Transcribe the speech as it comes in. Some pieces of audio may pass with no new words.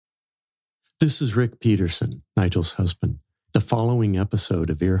This is Rick Peterson, Nigel's husband. The following episode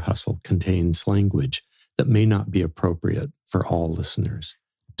of Ear Hustle contains language that may not be appropriate for all listeners.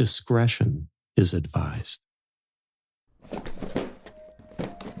 Discretion is advised.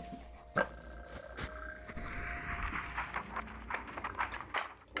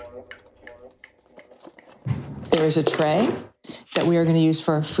 There is a tray that we are going to use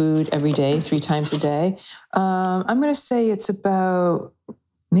for our food every day, 3 times a day. I'm going to say it's about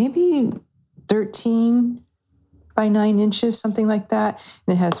maybe 13 by 9 inches, something like that.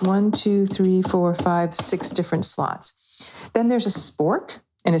 And it has 1, 2, 3, 4, 5, 6 different slots. Then there's a spork,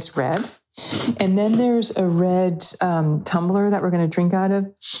 and it's red. And then there's a red tumbler that we're going to drink out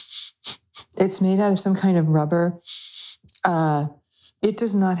of. It's made out of some kind of rubber. It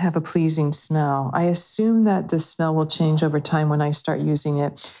does not have a pleasing smell. I assume that the smell will change over time when I start using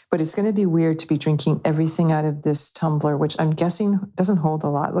it, but it's going to be weird to be drinking everything out of this tumbler, which I'm guessing doesn't hold a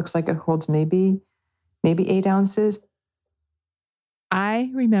lot. It looks like it holds maybe 8 ounces. I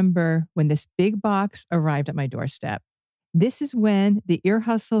remember when this big box arrived at my doorstep. This is when the Ear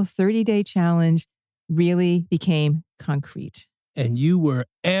Hustle 30-day challenge really became concrete. And you were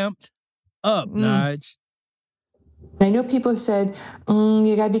amped up, Nige. I know people have said,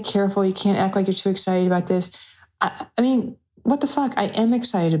 you got to be careful. You can't act like you're too excited about this. I mean, what the fuck? I am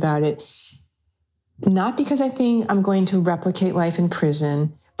excited about it. Not because I think I'm going to replicate life in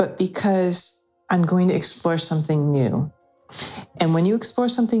prison, but because I'm going to explore something new. And when you explore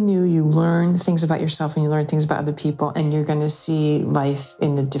something new, you learn things about yourself and you learn things about other people, and you're going to see life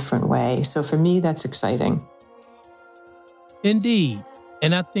in a different way. So for me, that's exciting. Indeed.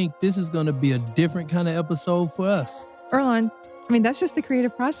 And I think this is going to be a different kind of episode for us. Erlon, I mean, that's just the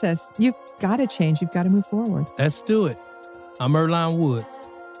creative process. You've got to change. You've got to move forward. Let's do it. I'm Erlon Woods.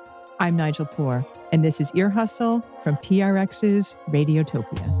 I'm Nigel Poor, and this is Ear Hustle from PRX's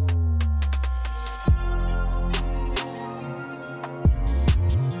Radiotopia.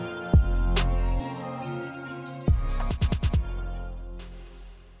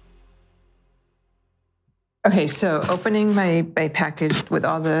 Okay, so opening my package with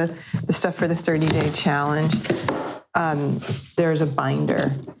all the stuff for the 30-day challenge, there's a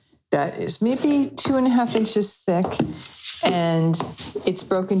binder that is maybe 2.5 inches thick, and it's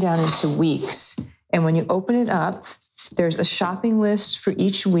broken down into weeks. And when you open it up, there's a shopping list for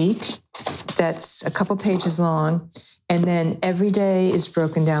each week that's a couple pages long, and then every day is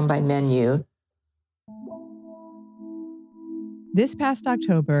broken down by menu. This past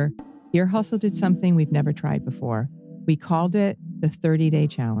October, Ear Hustle did something we've never tried before. We called it the 30-day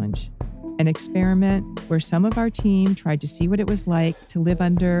challenge, an experiment where some of our team tried to see what it was like to live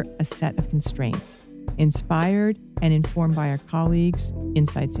under a set of constraints, inspired and informed by our colleagues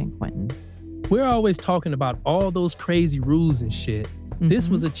inside San Quentin. We're always talking about all those crazy rules and shit. Mm-hmm. This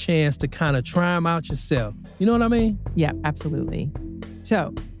was a chance to kind of try them out yourself. You know what I mean? Yeah, absolutely.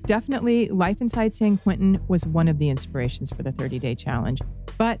 So definitely life inside San Quentin was one of the inspirations for the 30-day challenge.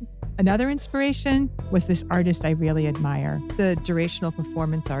 But another inspiration was this artist I really admire, the durational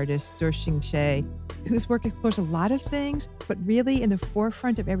performance artist, Dershing Che, whose work explores a lot of things, but really in the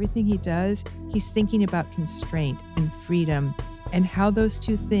forefront of everything he does, he's thinking about constraint and freedom and how those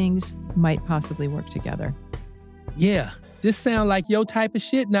two things might possibly work together. Yeah, this sounds like your type of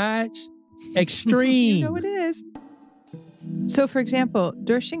shit, Nige. Extreme. You know it is. So, for example,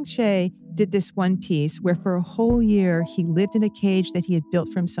 Dershing Che did this one piece where for a whole year, he lived in a cage that he had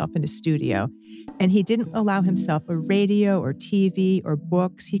built for himself in a studio. And he didn't allow himself a radio or TV or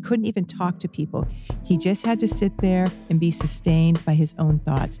books. He couldn't even talk to people. He just had to sit there and be sustained by his own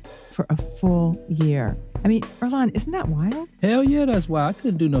thoughts for a full year. I mean, Erlon, isn't that wild? Hell yeah, that's why I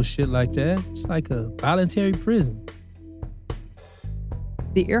couldn't do no shit like that. It's like a voluntary prison.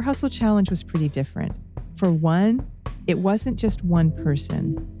 The Ear Hustle Challenge was pretty different. For one, it wasn't just one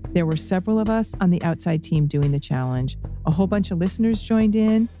person. There were several of us on the outside team doing the challenge. A whole bunch of listeners joined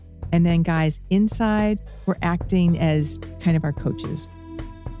in, and then guys inside were acting as kind of our coaches.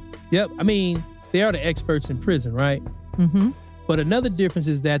 Yep, I mean, they are the experts in prison, right? Mm-hmm. But another difference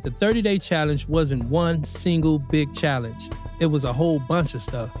is that the 30-day challenge wasn't one single big challenge. It was a whole bunch of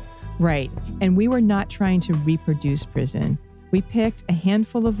stuff. Right, and we were not trying to reproduce prison. We picked a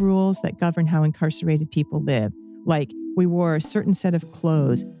handful of rules that govern how incarcerated people live, like we wore a certain set of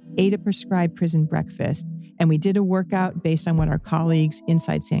clothes, ate a prescribed prison breakfast, and we did a workout based on what our colleagues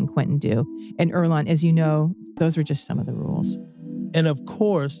inside San Quentin do. And Erlon, as you know, those were just some of the rules. And of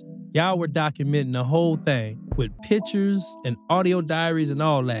course, y'all were documenting the whole thing with pictures and audio diaries and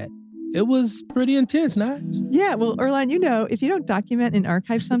all that. It was pretty intense, Nige. Yeah, well, Erlon, you know, if you don't document and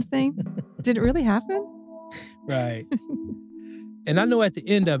archive something, did it really happen? Right. And I know at the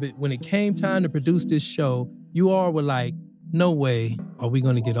end of it, when it came time to produce this show, you all were like, no way are we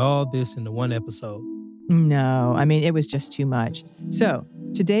going to get all this into one episode. No, I mean, it was just too much. So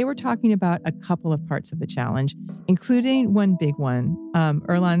today we're talking about a couple of parts of the challenge, including one big one.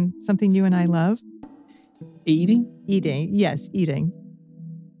 Earlonne, something you and I love? Eating? Eating, yes, eating.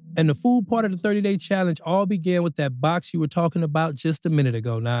 And the food part of the 30-day challenge all began with that box you were talking about just a minute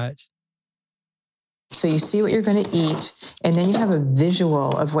ago, Nige. So you see what you're going to eat, and then you have a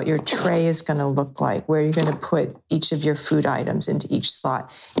visual of what your tray is going to look like, where you're going to put each of your food items into each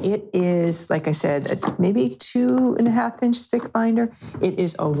slot. It is, like I said, maybe 2.5-inch thick binder. It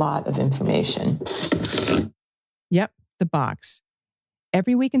is a lot of information. Yep, the box.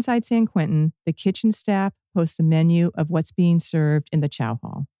 Every week inside San Quentin, the kitchen staff posts a menu of what's being served in the chow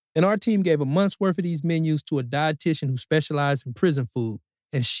hall. And our team gave a month's worth of these menus to a dietitian who specialized in prison food.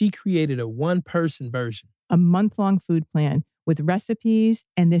 And she created a one-person version. A month-long food plan with recipes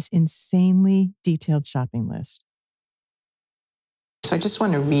and this insanely detailed shopping list. So I just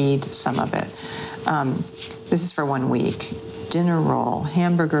want to read some of it. This is for 1 week. Dinner roll,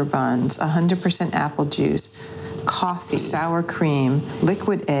 hamburger buns, 100% apple juice, coffee, sour cream,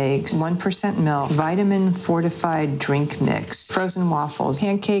 liquid eggs, 1% milk, vitamin fortified drink mix, frozen waffles,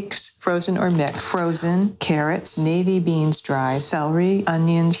 pancakes, frozen or mixed, frozen, carrots, navy beans dry, celery,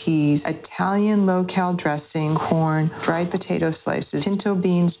 onions, cheese, Italian low-cal dressing, corn, fried potato slices, pinto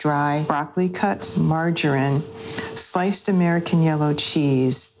beans dry, broccoli cuts, margarine, sliced American yellow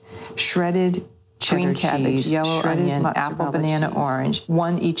cheese, shredded green cabbage, yellow onion, apple, banana, orange,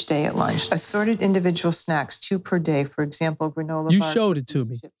 1 each day at lunch. Assorted individual snacks, 2 per day. For example, granola You bar, showed it to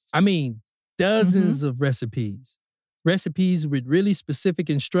me. chips. I mean, dozens of recipes. Recipes with really specific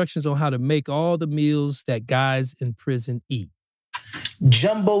instructions on how to make all the meals that guys in prison eat.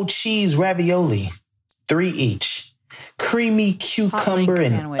 Jumbo cheese ravioli, 3 each. Creamy cucumber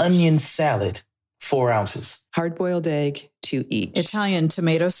and sandwich. onion salad, 4 ounces. Hard-boiled egg, 2 each. Italian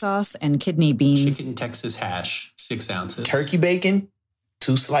tomato sauce and kidney beans. Chicken Texas hash, 6 ounces. Turkey bacon,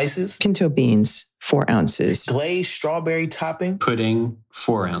 2 slices. Pinto beans, 4 ounces. Glazed strawberry topping. Pudding,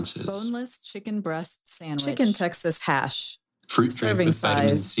 4 ounces. Boneless chicken breast sandwich. Chicken Texas hash. Fruit drink Serving with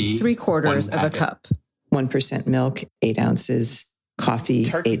vitamin size, C, 3/4 1 of a packet. cup. 1% milk, 8 ounces. Coffee,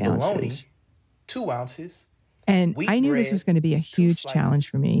 Turkey 8 ounces. bologna, 2 ounces. And Wheat I knew this bread, was going to be a 2 huge slices. challenge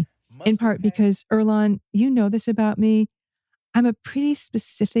for me, in Mustard part patty. because, Earlonne, you know this about me. I'm a pretty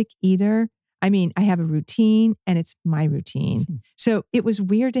specific eater. I mean, I have a routine and it's my routine. So it was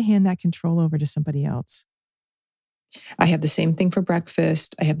weird to hand that control over to somebody else. I have the same thing for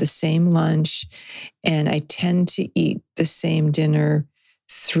breakfast. I have the same lunch, and I tend to eat the same dinner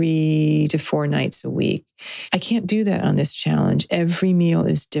 3 to 4 nights a week. I can't do that on this challenge. Every meal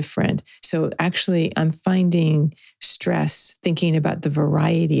is different. So actually, I'm finding stress thinking about the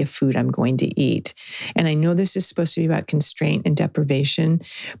variety of food I'm going to eat. And I know this is supposed to be about constraint and deprivation,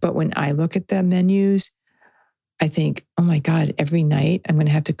 but when I look at the menus, I think, oh my God, every night I'm going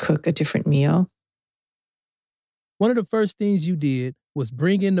to have to cook a different meal. One of the first things you did was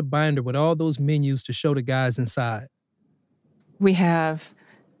bring in the binder with all those menus to show the guys inside. We have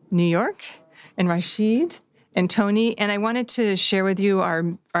New York and Rashid and Tony. And I wanted to share with you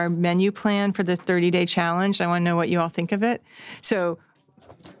our menu plan for the 30-day challenge. I want to know what you all think of it. So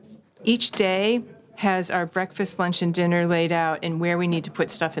each day has our breakfast, lunch, and dinner laid out and where we need to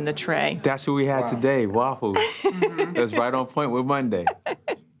put stuff in the tray. That's what we had today, waffles. That's right on point with Monday.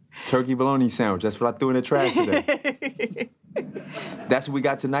 Turkey bologna sandwich, that's what I threw in the trash today. That's what we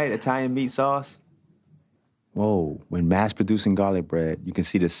got tonight, Italian meat sauce. Whoa, when mass-producing garlic bread, you can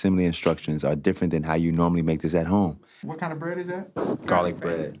see the assembly instructions are different than how you normally make this at home. What kind of bread is that? Garlic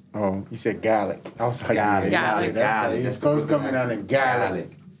bread. Oh, you said garlic. I was like, Garlic. garlic. Garlic. It's supposed to come out of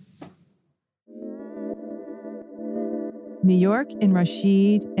garlic. New York and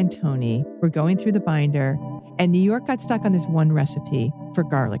Rashid and Tony were going through the binder, and New York got stuck on this one recipe for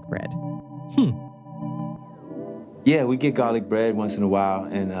garlic bread. Yeah, we get garlic bread once in a while,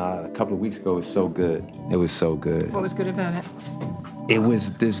 and a couple of weeks ago it was so good. It was so good. What was good about it? It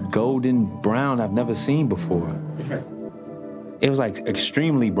was this golden brown I've never seen before. It was like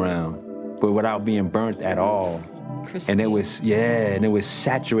extremely brown, but without being burnt at all. Crispy. And it was, and it was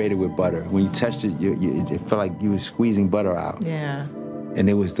saturated with butter. When you touched it, it felt like you were squeezing butter out. Yeah. And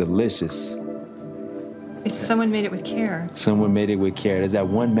it was delicious. Someone made it with care. Someone made it with care. There's that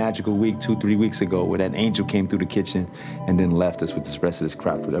one magical week, 2-3 weeks ago, where that angel came through the kitchen and then left us with the rest of this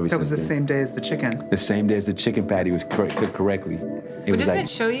crap. That was the same day as the chicken. The same day as the chicken patty was cooked correctly. But doesn't it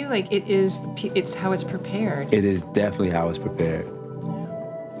show you, like, it's how it's prepared? It is definitely how it's prepared.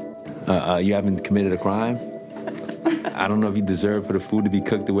 You haven't committed a crime? I don't know if you deserve for the food to be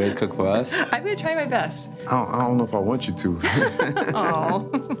cooked the way it's cooked for us. I'm going to try my best. I don't know if I want you to.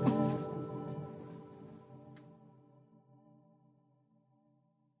 Oh.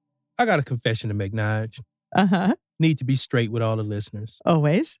 I got a confession to make, Nige. Uh-huh. Need to be straight with all the listeners.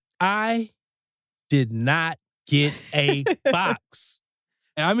 Always. I did not get a box.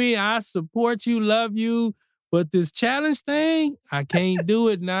 I mean, I support you, love you, but this challenge thing, I can't do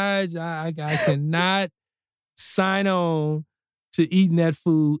it, Nige. I cannot sign on to eating that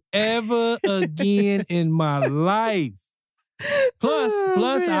food ever again in my life.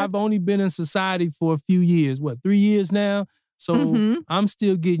 Plus, I've only been in society for a few years. 3 years now? So I'm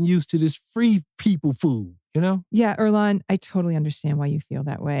still getting used to this free people food, you know? Yeah, Earlonne, I totally understand why you feel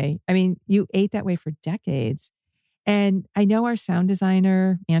that way. I mean, you ate that way for decades. And I know our sound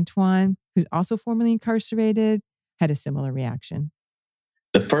designer, Antoine, who's also formerly incarcerated, had a similar reaction.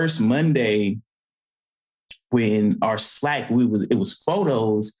 The first Monday when our Slack, it was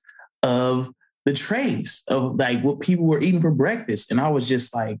photos of the trays of like what people were eating for breakfast. And I was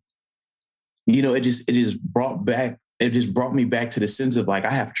just like, you know, it just brought me back to the sense of like,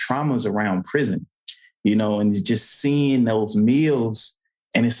 I have traumas around prison, you know, and just seeing those meals.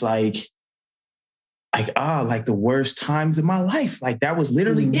 And it's like the worst times of my life. Like that was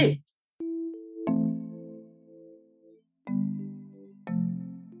literally it.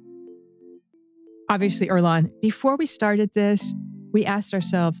 Obviously, Earlonne, before we started this, we asked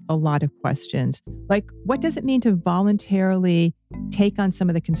ourselves a lot of questions. Like, what does it mean to voluntarily take on some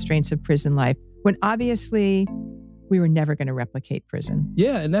of the constraints of prison life when obviously we were never going to replicate prison?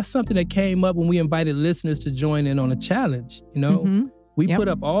 Yeah, and that's something that came up when we invited listeners to join in on a challenge, you know? We put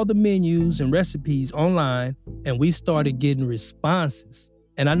up all the menus and recipes online, and we started getting responses.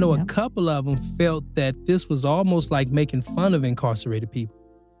 And I know a couple of them felt that this was almost like making fun of incarcerated people.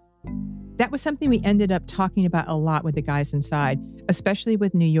 That was something we ended up talking about a lot with the guys inside, especially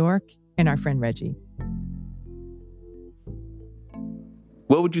with New York and our friend Reggie.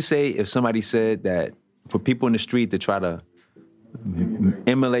 What would you say if somebody said that for people in the street to try to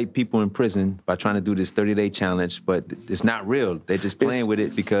emulate people in prison by trying to do this 30-day challenge, but it's not real. They're just playing with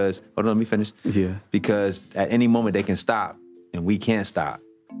it because, hold on, let me finish. Yeah. Because at any moment they can stop, and we can't stop.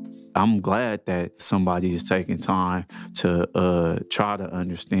 I'm glad that somebody is taking time to try to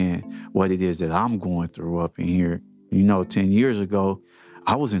understand what it is that I'm going through up in here. You know, 10 years ago,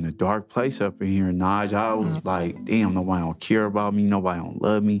 I was in a dark place up in here, Nige. I was like, damn, nobody don't care about me. Nobody don't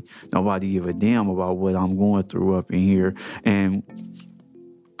love me. Nobody give a damn about what I'm going through up in here. And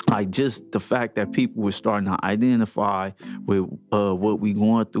like just the fact that people were starting to identify with what we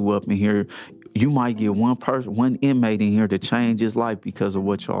going through up in here. You might get one inmate in here to change his life because of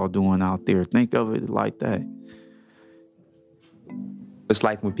what y'all doing out there. Think of it like that. It's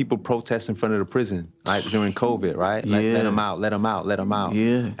like when people protest in front of the prison, like during COVID, right? Like, let them out, let them out, let them out.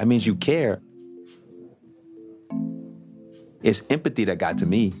 Yeah. That means you care. It's empathy that got to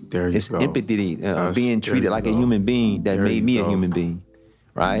me. It's empathy, being treated like a human being that made me a human being,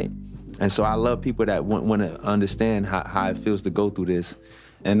 right? And so I love people that want to understand how it feels to go through this.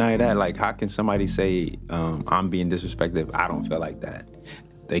 And not that, like, how can somebody say I'm being disrespectful? I don't feel like that.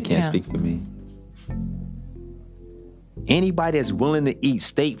 They can't speak for me. Anybody that's willing to eat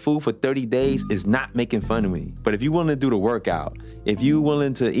state food for 30 days is not making fun of me. But if you're willing to do the workout, if you're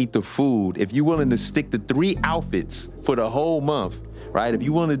willing to eat the food, if you're willing to stick to 3 outfits for the whole month, right? If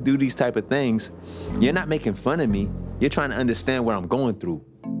you want to do these type of things, you're not making fun of me. You're trying to understand what I'm going through.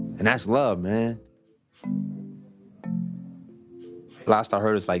 And that's love, man. Last I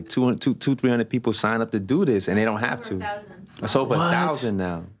heard, it's like 300 people sign up to do this, and they don't have to. It's over 1,000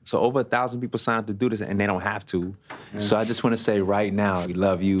 now. So over 1,000 people sign up to do this, and they don't have to. So I just want to say right now, we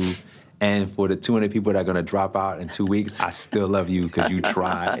love you. And for the 200 people that are going to drop out in 2 weeks, I still love you because you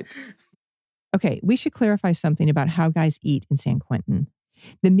tried. Okay, we should clarify something about how guys eat in San Quentin.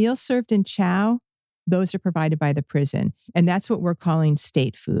 The meals served in Chow, those are provided by the prison, and that's what we're calling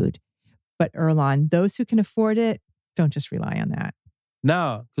state food. But Earlonne, those who can afford it, don't just rely on that.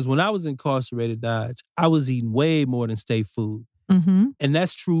 No, because when I was incarcerated, Dodge, I was eating way more than state food. Mm-hmm. And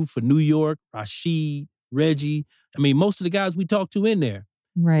that's true for New York, Rashid, Reggie. I mean, most of the guys we talked to in there.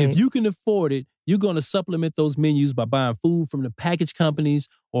 Right. If you can afford it, you're going to supplement those menus by buying food from the package companies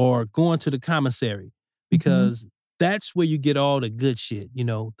or going to the commissary because that's where you get all the good shit, you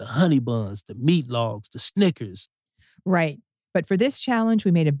know, the honey buns, the meat logs, the Snickers. Right. But for this challenge,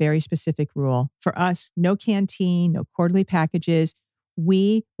 we made a very specific rule. For us, no canteen, no quarterly packages.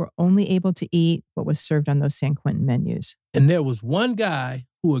 We were only able to eat what was served on those San Quentin menus. And there was one guy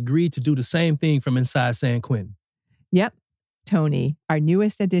who agreed to do the same thing from inside San Quentin. Yep. Tony, our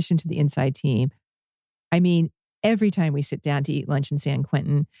newest addition to the inside team. I mean, every time we sit down to eat lunch in San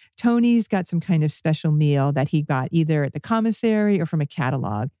Quentin, Tony's got some kind of special meal that he got either at the commissary or from a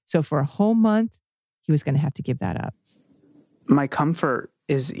catalog. So for a whole month, he was going to have to give that up. My comfort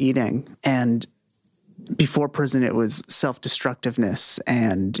is eating. And before prison, it was self-destructiveness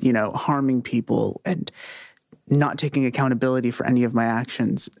and, harming people and not taking accountability for any of my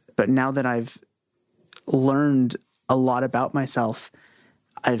actions. But now that I've learned a lot about myself,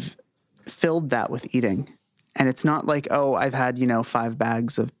 I've filled that with eating. And it's not like, oh, I've had, 5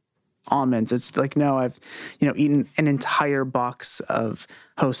 bags of almonds. It's like, no, I've, eaten an entire box of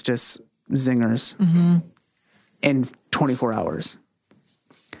Hostess Zingers in 24 hours.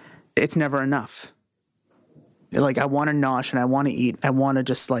 It's never enough. Like, I want to nosh and I want to eat. I want to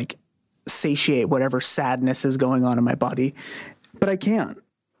just satiate whatever sadness is going on in my body, but I can't.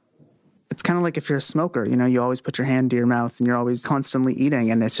 It's kind of like if you're a smoker, you always put your hand to your mouth and you're always constantly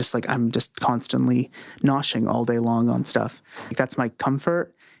eating. And it's just like, I'm just constantly noshing all day long on stuff. That's my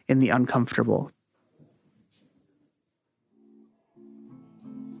comfort in the uncomfortable.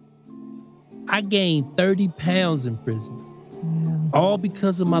 I gained 30 pounds in prison. All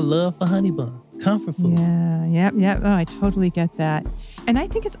because of my love for honey bun. Comfort food. Yeah. Oh, I totally get that. And I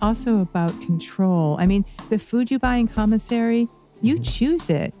think it's also about control. I mean, the food you buy in commissary, you choose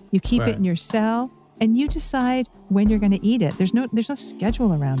it. You keep it in your cell, and you decide when you're going to eat it. There's no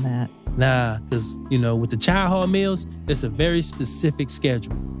schedule around that. Nah, because, with the child hall meals, it's a very specific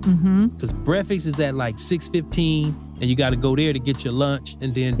schedule. Because breakfast is at 6:15, and you got to go there to get your lunch,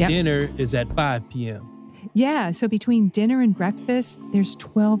 and then dinner is at 5 p.m. Yeah, so between dinner and breakfast, there's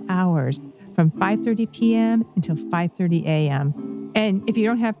 12 hours from 5:30 p.m. until 5:30 a.m. And if you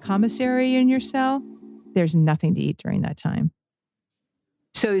don't have commissary in your cell, there's nothing to eat during that time.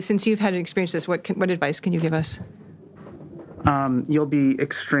 So since you've had an experience this, what advice can you give us? You'll be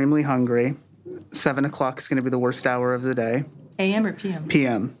extremely hungry. 7 o'clock is going to be the worst hour of the day. AM or PM?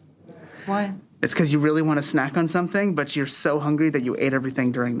 PM. Why? It's because you really want to snack on something, but you're so hungry that you ate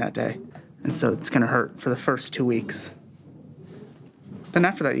everything during that day. And so it's going to hurt for the first 2 weeks. Then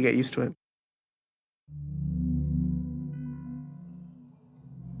after that, you get used to it.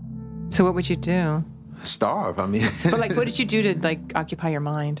 So what would you do? Starve, I mean. But what did you do to occupy your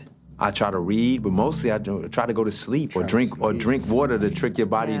mind? I try to read, but mostly I try to go to sleep or drink water to trick your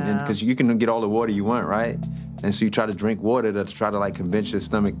body, because you can get all the water you want, right? And so you try to drink water to try to convince your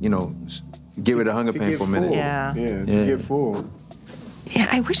stomach, get rid of hunger pain for a minute. Yeah, to get full. Yeah,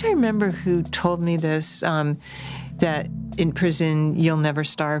 I wish I remember who told me this, that in prison you'll never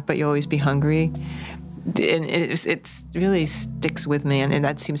starve, but you'll always be hungry. And it really sticks with me, and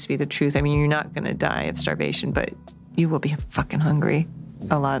that seems to be the truth. I mean, you're not going to die of starvation, but you will be fucking hungry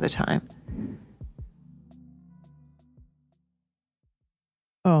a lot of the time.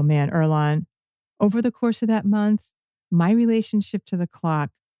 Oh man, Earlonne, over the course of that month, my relationship to the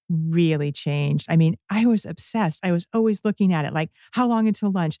clock really changed. I mean, I was obsessed. I was always looking at it how long until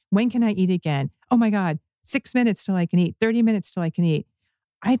lunch? When can I eat again? Oh my God, 6 minutes till I can eat, 30 minutes till I can eat.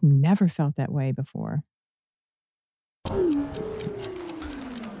 I'd never felt that way before.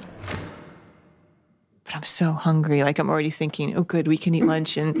 But I'm so hungry. I'm already thinking, oh, good, we can eat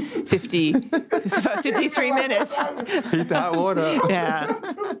lunch in it's about 53 minutes. Eat that water. Yeah.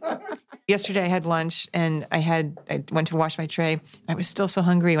 Yesterday I had lunch and I went to wash my tray. I was still so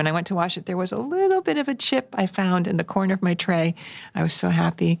hungry. When I went to wash it, there was a little bit of a chip I found in the corner of my tray. I was so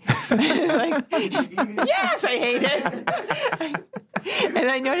happy. Yes, I hate it. And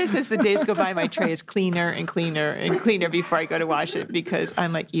I notice as the days go by, my tray is cleaner and cleaner and cleaner before I go to wash it because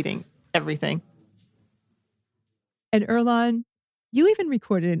I'm eating everything. And Earlonne, you even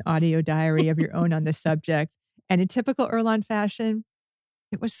recorded an audio diary of your own on this subject. And in typical Earlonne fashion,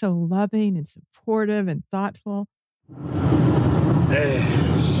 it was so loving and supportive and thoughtful.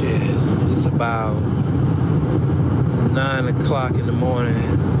 Shit. It's about 9 o'clock in the morning,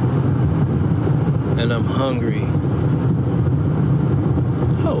 and I'm hungry.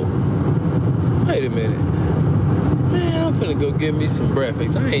 Oh, wait a minute. Man, I'm finna go get me some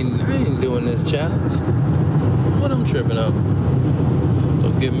breakfast. I ain't doing this challenge. What I'm tripping on?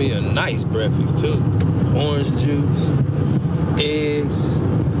 Don't give me a nice breakfast too. Orange juice, eggs,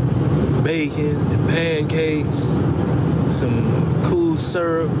 bacon, and pancakes, some cool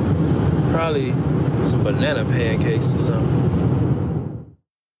syrup, probably some banana pancakes or something.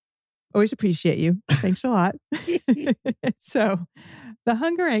 Always appreciate you. Thanks a lot. So, the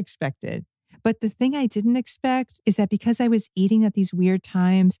hunger I expected. But the thing I didn't expect is that because I was eating at these weird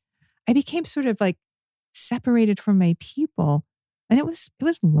times, I became sort of separated from my people. And it was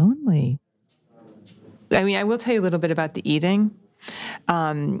lonely. I mean, I will tell you a little bit about the eating.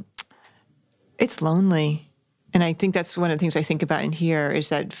 It's lonely. And I think that's one of the things I think about in here is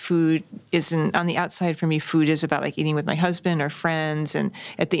that food isn't, on the outside for me, food is about like eating with my husband or friends. And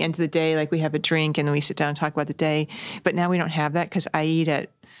at the end of the day, like we have a drink and then we sit down and talk about the day. But now we don't have that because I eat at,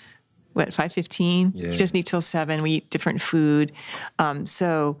 5:15? Yeah. He doesn't eat till 7. We eat different food.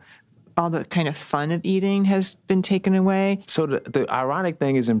 So all the kind of fun of eating has been taken away. So the ironic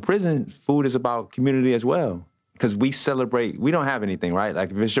thing is in prison, food is about community as well. Because we celebrate, we don't have anything, right? Like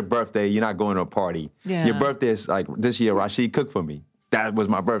if it's your birthday, you're not going to a party. Yeah. Your birthday is like this year, Rashid cooked for me. That was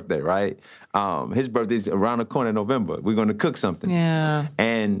my birthday, right? His birthday's around the corner in November. We're going to cook something. Yeah.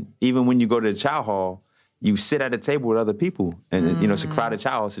 And even when you go to the chow hall, you sit at a table with other people. And, it's a crowded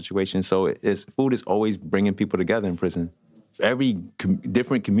chow hall situation. So food is always bringing people together in prison. Every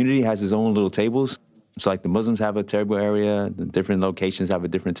different community has its own little tables. So like the Muslims have a table area. The different locations have a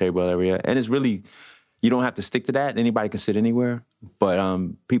different table area. And it's really... You don't have to stick to that. Anybody can sit anywhere. But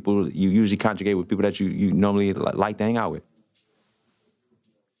you usually conjugate with people that you normally like to hang out with.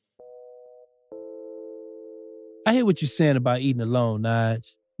 I hear what you're saying about eating alone,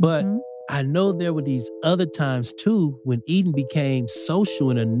 Naj. But I know there were these other times, too, when eating became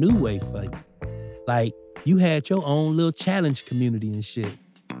social in a new way for you. Like, you had your own little challenge community and shit.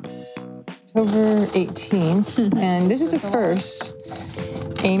 October 18th, and this is a first.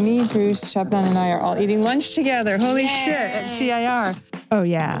 Amy, Bruce, Shubman, and I are all eating lunch together. Holy shit, at CIR. Oh,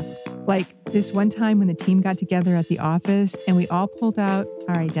 yeah. Like this one time when the team got together at the office and we all pulled out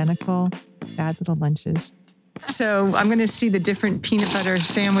our identical sad little lunches. So I'm going to see the different peanut butter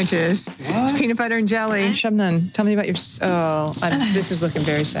sandwiches. It's peanut butter and jelly. Shubman, tell me about your... this is looking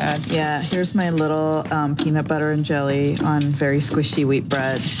very sad. Yeah, here's my little peanut butter and jelly on very squishy wheat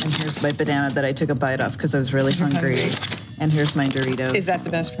bread. And here's my banana that I took a bite of because I was really hungry. And here's my Doritos. Is that the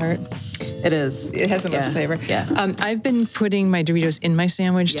best part? It is. It has the most flavor. Yeah. I've been putting my Doritos in my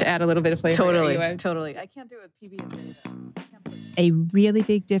sandwich to add a little bit of flavor. Totally. I can't do it with PB&J though. A really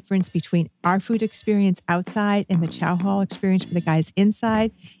big difference between our food experience outside and the chow hall experience for the guys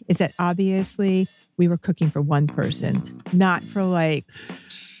inside is that obviously we were cooking for one person, not for like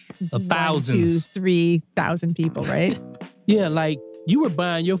 1,000, 2,000, 3,000 people, right? Yeah, like you were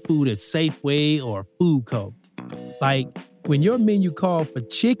buying your food at Safeway or Food Co. Like when your menu called for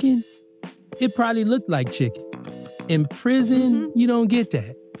chicken, it probably looked like chicken. In prison, you don't get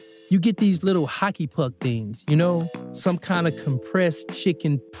that. You get these little hockey puck things, some kind of compressed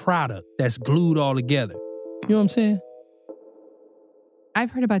chicken product that's glued all together. You know what I'm saying?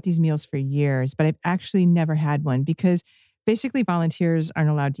 I've heard about these meals for years, but I've actually never had one because basically volunteers aren't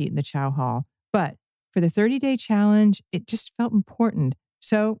allowed to eat in the chow hall. But for the 30-day challenge, it just felt important.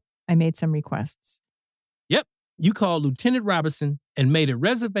 So I made some requests. Yep. You called Lieutenant Robinson and made a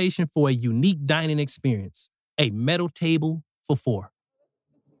reservation for a unique dining experience. A metal table for 4.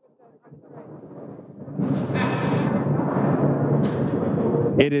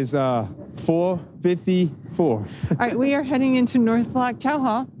 It is 4:54. All right, we are heading into North Block Chow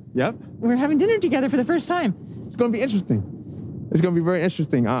Hall. Yep. We're having dinner together for the first time. It's going to be interesting. It's going to be very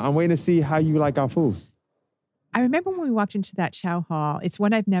interesting. I'm waiting to see how you like our food. I remember when we walked into that chow hall. It's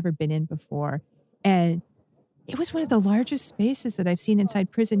one I've never been in before. And it was one of the largest spaces that I've seen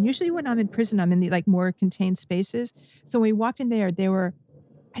inside prison. Usually when I'm in prison, I'm in the more contained spaces. So when we walked in there were,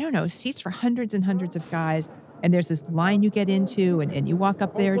 seats for hundreds and hundreds of guys. And there's this line you get into and you walk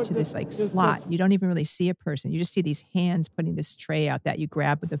up there to this slot. You don't even really see a person. You just see these hands putting this tray out that you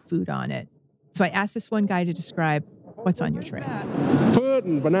grab with the food on it. So I asked this one guy to describe what's on your tray.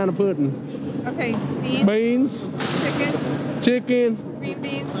 Pudding, banana pudding. Okay, Beans. Chicken. Green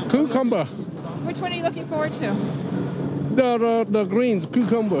beans. Cucumber. Which one are you looking forward to? The greens,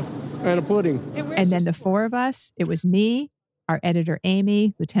 cucumber, and a pudding. And then the 4 of us, it was me, our editor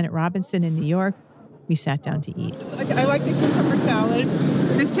Amy, Lieutenant Robinson in New York. We sat down to eat. I like the cucumber salad.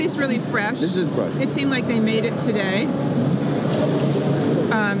 This tastes really fresh. This is fresh. It seemed like they made it today.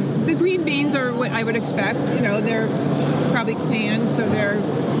 The green beans are what I would expect. They're probably canned, so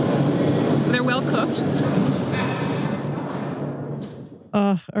they're well cooked.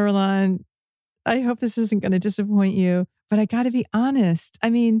 Oh, Erlan, I hope this isn't going to disappoint you, but I got to be honest. I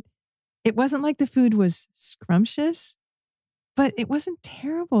mean, it wasn't like the food was scrumptious, but it wasn't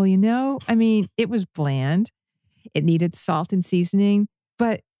terrible, I mean, it was bland. It needed salt and seasoning,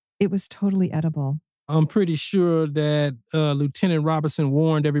 but it was totally edible. I'm pretty sure that Lieutenant Robinson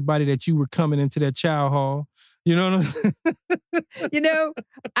warned everybody that you were coming into that chow hall. You know what I'm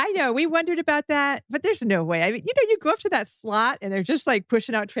I know. We wondered about that, but there's no way. I mean, you go up to that slot and they're just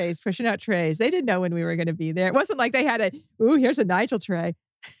pushing out trays. They didn't know when we were going to be there. It wasn't like they had here's a Nigel tray.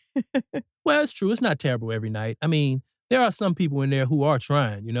 Well, it's true. It's not terrible every night. I mean, there are some people in there who are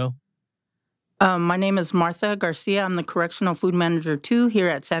trying, My name is Martha Garcia. I'm the Correctional Food Manager 2 here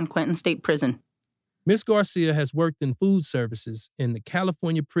at San Quentin State Prison. Ms. Garcia has worked in food services in the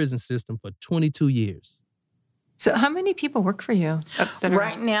California prison system for 22 years. So how many people work for you?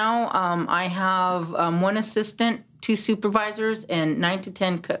 Right now, I have 1 assistant, 2 supervisors, and 9 to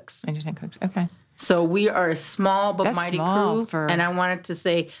 10 cooks. 9 to 10 cooks, okay. So we are a small but That's mighty small crew. And I wanted to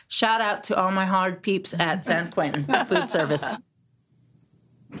say shout out to all my hard peeps at San Quentin Food Service.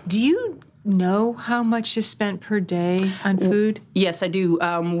 Do you know how much is spent per day on food? Yes, I do.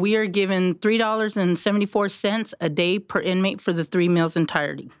 We are given $3.74 a day per inmate for the 3 meals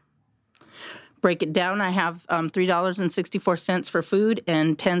entirety. Break it down, I have $3.64 for food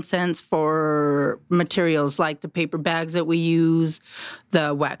and 10 cents for materials like the paper bags that we use,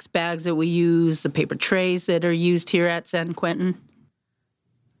 the wax bags that we use, the paper trays that are used here at San Quentin.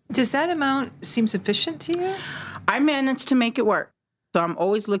 Does that amount seem sufficient to you? I managed to make it work. So I'm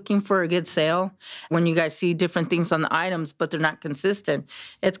always looking for a good sale. When you guys see different things on the items, but they're not consistent,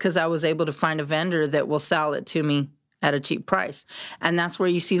 it's because I was able to find a vendor that will sell it to me at a cheap price. And that's where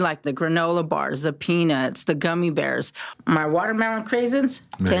you see like the granola bars, the peanuts, the gummy bears. My watermelon craisins,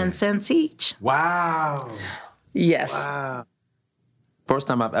 10 cents each. Wow. Yes. Wow. First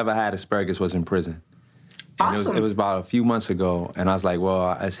time I've ever had asparagus was in prison. And Awesome. it was about a few months ago, and I was like,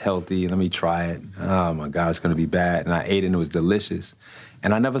 well, it's healthy, let me try it. Oh my God, it's gonna be bad. And I ate it and it was delicious.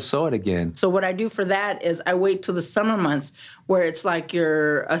 And I never saw it again. So what I do for that is I wait till the summer months where it's like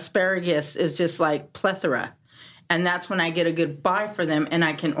your asparagus is just like plethora. And that's when I get a good buy for them, and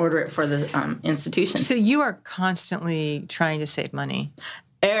I can order it for the institution. So you are constantly trying to save money?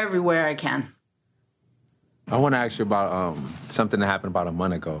 Everywhere I can. I want to ask you about something that happened about a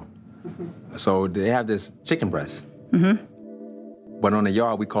month ago. So they have this chicken breast. But on the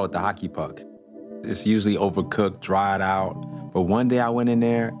yard, we call it the hockey puck. It's usually overcooked, dried out. But one day I went in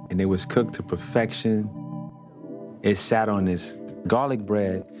there, and it was cooked to perfection. It sat on this garlic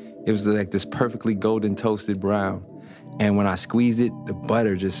bread. It was like this perfectly golden toasted brown. And when I squeezed it, the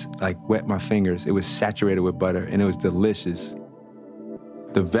butter just like wet my fingers. It was saturated with butter, and it was delicious.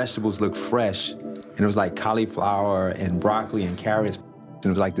 The vegetables looked fresh, and it was like cauliflower and broccoli and carrots. And it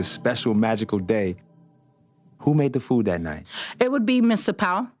was like this special magical day. Who made the food that night? It would be Miss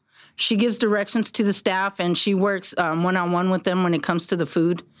Sapal. She gives directions to the staff, and she works one-on-one with them when it comes to the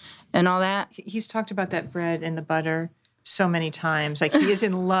food and all that. He's talked about that bread and the butter so many times. Like, he is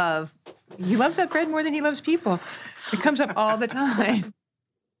in love. He loves that bread more than he loves people. It comes up all the time.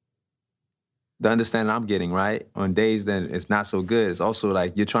 The understanding I'm getting, right, on days that it's not so good, it's also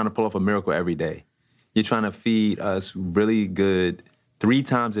like you're trying to pull off a miracle every day. You're trying to feed us really good 3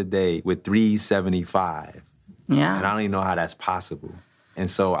 times a day with $3.75. Yeah. And I don't even know how that's possible. And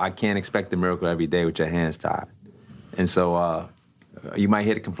so I can't expect a miracle every day with your hands tied. And so you might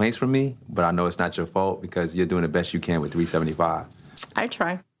hear the complaints from me, but I know it's not your fault because you're doing the best you can with $3.75. I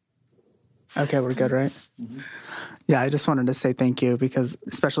try. Okay, we're good, right? Yeah, I just wanted to say thank you because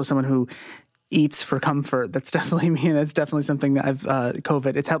especially someone who eats for comfort, that's definitely me. And that's definitely something that I've,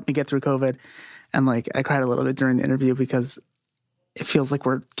 COVID, it's helped me get through COVID. And like, I cried a little bit during the interview because it feels like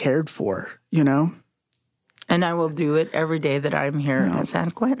we're cared for, you know? And I will do it every day that I'm here at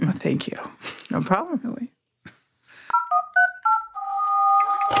San Quentin. Well, thank you. No problem. Really.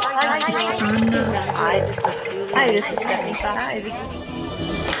 Hi, this is 75.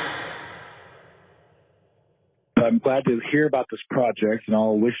 I'm glad to hear about this project, and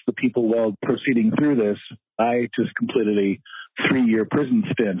I'll wish the people well proceeding through this. I just completed a 3-year prison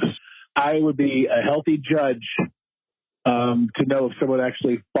stint. I would be a healthy judge to know if someone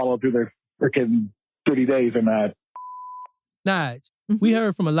actually followed through their freaking 30 days or not. Nige, we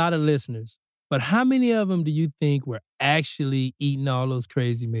heard from a lot of listeners, but how many of them do you think were actually eating all those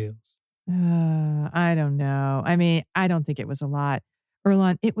crazy meals? I don't know. I mean, I don't think it was a lot.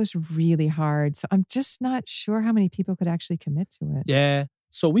 Earlonne, it was really hard. So I'm just not sure how many people could actually commit to it. Yeah.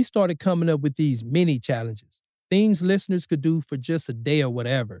 So we started coming up with these mini challenges, things listeners could do for just a day or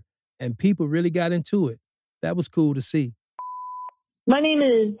whatever. And people really got into it. That was cool to see. My name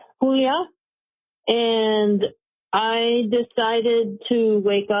is Julia, and I decided to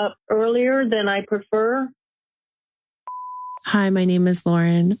wake up earlier than I prefer. Hi, my name is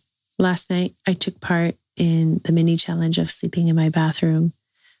Lauren. Last night, I took part in the mini challenge of sleeping in my bathroom.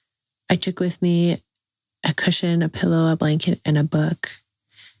 I took with me a cushion, a pillow, a blanket, and a book.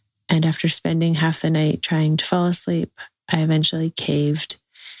 And after spending half the night trying to fall asleep, I eventually caved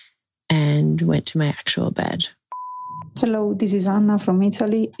and went to my actual bed. Hello, this is Anna from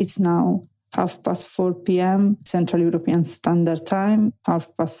Italy. It's now 4:30 p.m. Central European Standard Time,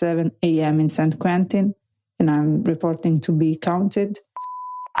 7:30 a.m. in San Quentin, and I'm reporting to be counted.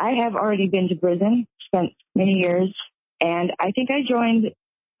 I have already been to prison, spent many years, and I think I joined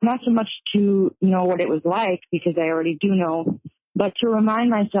not so much to know what it was like, because I already do know, but to remind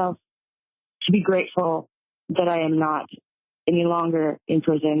myself to be grateful that I am not any longer in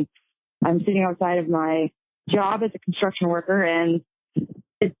prison. I'm sitting outside of my job as a construction worker, and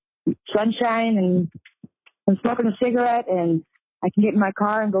it's sunshine, and I'm smoking a cigarette, and I can get in my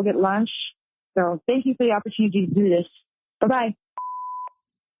car and go get lunch. So thank you for the opportunity to do this. Bye-bye.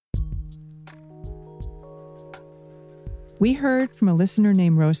 We heard from a listener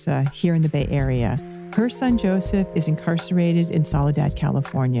named Rosa here in the Bay Area. Her son Joseph is incarcerated in Soledad,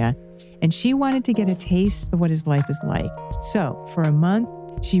 California, and she wanted to get a taste of what his life is like. So for a month,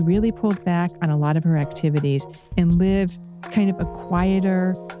 she really pulled back on a lot of her activities and lived kind of a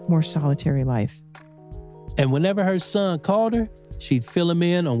quieter, more solitary life. And whenever her son called her, she'd fill him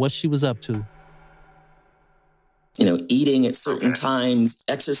in on what she was up to. Eating at certain times,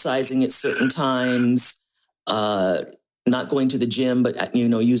 exercising at certain times, not going to the gym, but,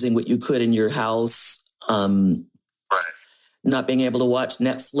 using what you could in your house, not being able to watch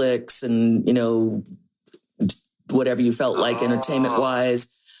Netflix and, whatever you felt like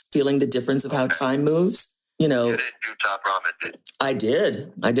entertainment-wise, feeling the difference of how time moves. You didn't do top ramen, did you? I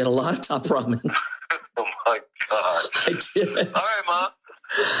did. I did a lot of top ramen. Oh, my God. I did. All right, Ma.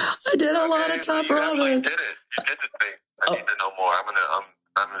 I did a lot of top ramen. You did it. You did the thing. I need to know more.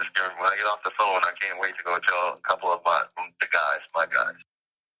 I'm just going, when I get off the phone, I can't wait to go tell a couple of my guys.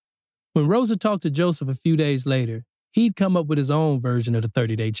 When Rosa talked to Joseph a few days later, he'd come up with his own version of the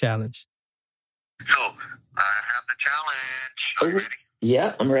 30-day challenge. So, I have the challenge. Are you ready?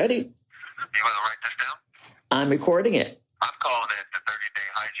 Yeah, I'm ready. You want to write this down? I'm recording it. I'm calling it the 30-day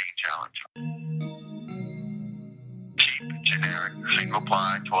hygiene challenge. Cheap, generic,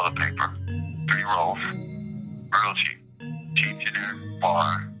 single-ply toilet paper. 3 rolls. Real cheap. Cheap, generic,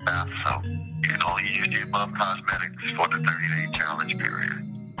 bar, bath soap. You can only use the above cosmetics for the 30-day challenge period.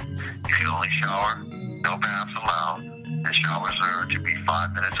 You can only shower, no baths allowed, and showers are to be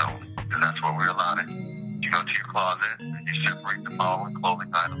 5 minutes only, because that's what we're allowed. You go to your closet, and you separate the following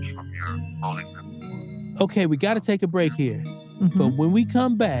clothing items from your clothing room. Okay, we got to take a break here. But when we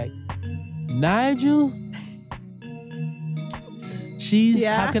come back, Nigel, she's,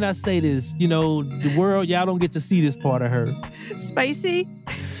 how can I say this? The world, y'all don't get to see this part of her. Spicy?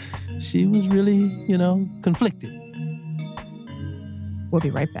 She was really, conflicted. We'll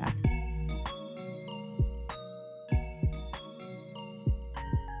be right back.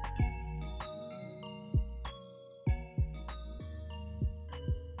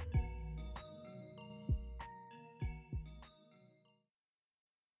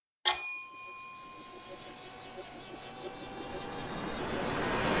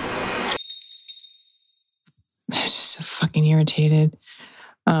 Fucking irritated.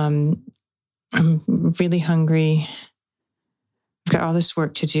 I'm really hungry. I've got all this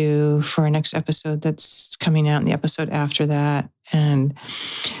work to do for our next episode that's coming out and the episode after that. And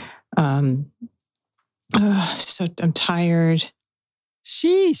so I'm tired.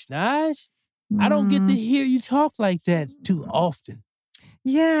 Sheesh, Nige. I don't get to hear you talk like that too often.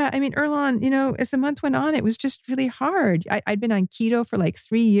 Yeah, I mean, Earlonne, as the month went on, it was just really hard. I'd been on keto for like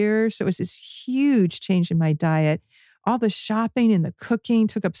 3 years, so it was this huge change in my diet. All the shopping and the cooking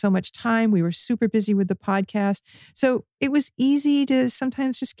took up so much time. We were super busy with the podcast. So it was easy to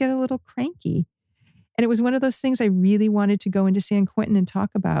sometimes just get a little cranky. And it was one of those things I really wanted to go into San Quentin and talk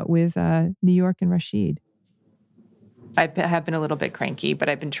about with New York and Rashid. I have been a little bit cranky, but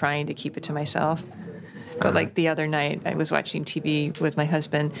I've been trying to keep it to myself. But like the other night, I was watching TV with my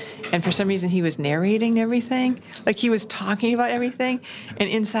husband, and for some reason he was narrating everything. Like he was talking about everything. And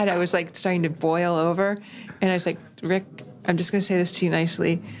inside I was like starting to boil over. And I was like, Rick, I'm just going to say this to you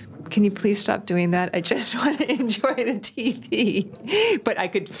nicely. Can you please stop doing that? I just want to enjoy the TV. But I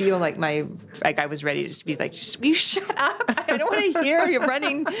could feel like I was ready to just be like, will you shut up? I don't want to hear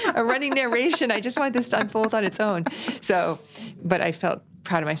a running narration. I just want this to unfold on its own. So, but I felt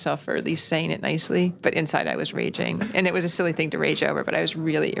proud of myself for at least saying it nicely. But inside I was raging. And it was a silly thing to rage over, but I was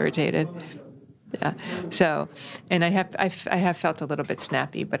really irritated. Yeah. So, and I have felt a little bit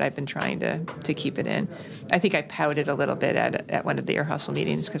snappy, but I've been trying to keep it in. I think I pouted a little bit at one of the Ear Hustle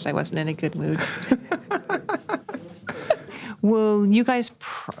meetings because I wasn't in a good mood. Will you guys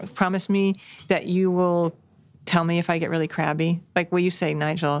promise me that you will tell me if I get really crabby? Like, will you say,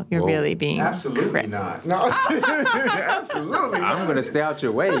 Nigel, you're really being absolutely not. No, absolutely. I'm gonna stay out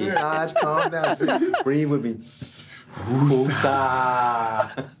your way. Nige, calm down. Breathe with me. Woosa.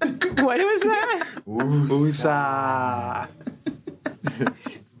 What was that? Woosa.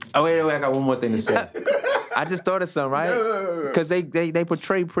 Oh, wait, I got one more thing to say. I just thought of something, right? Because they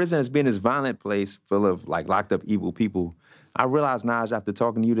portray prison as being this violent place full of like locked up evil people. I realized, Naj, after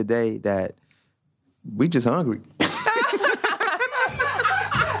talking to you today, that we just hungry.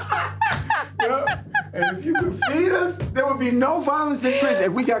 And if you could feed us, there would be no violence in prison.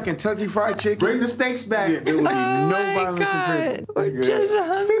 If we got Kentucky Fried Chicken, bring the steaks back. Yeah, there would be no violence in prison. We're just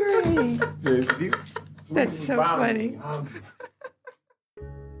hungry. That's so funny.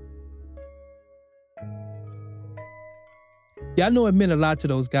 Yeah, I know it meant a lot to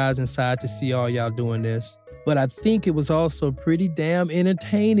those guys inside to see all y'all doing this, but I think it was also pretty damn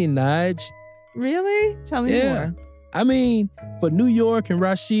entertaining, Nige. Really? Tell me more. I mean, for New York and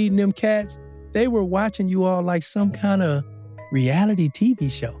Rashid and them cats, they were watching you all like some kind of reality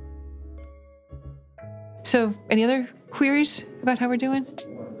TV show. So, any other queries about how we're doing?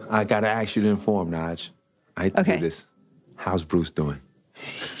 I gotta ask you to inform, Naj. I hate to do this. How's Bruce doing?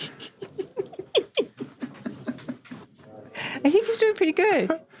 I think he's doing pretty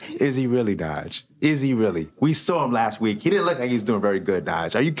good. Is he really, Naj? Is he really? We saw him last week. He didn't look like he was doing very good,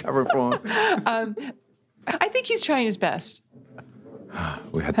 Naj. Are you covering for him? I think he's trying his best.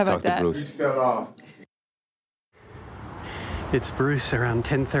 We had to talk to Bruce. He's fell off. It's Bruce around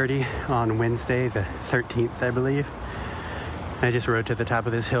 10:30 on Wednesday, the 13th, I believe. I just rode to the top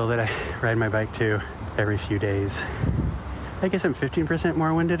of this hill that I ride my bike to every few days. I guess I'm 15%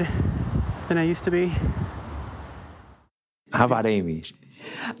 more winded than I used to be. How about Amy?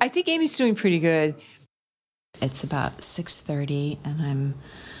 I think Amy's doing pretty good. It's about 6:30 and I'm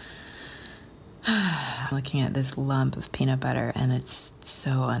looking at this lump of peanut butter, and it's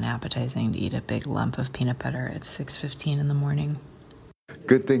so unappetizing to eat a big lump of peanut butter at 6:15 in the morning.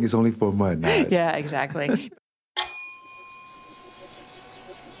 Good thing it's only for a month, Naj. Yeah, exactly.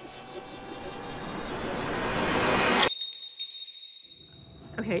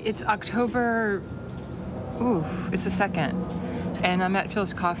 Okay, it's October, it's the 2nd, and I'm at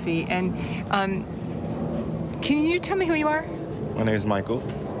Phil's Coffee, and can you tell me who you are? My name is Michael.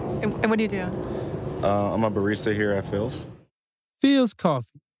 And what do you do? I'm a barista here at Phil's. Phil's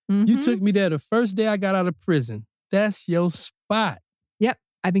Coffee. You took me there the first day I got out of prison. That's your spot. Yep,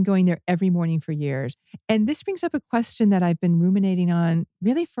 I've been going there every morning for years. And this brings up a question that I've been ruminating on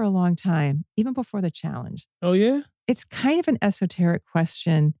really for a long time, even before the challenge. Oh, yeah? It's kind of an esoteric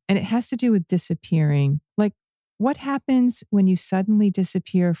question, and it has to do with disappearing. Like, what happens when you suddenly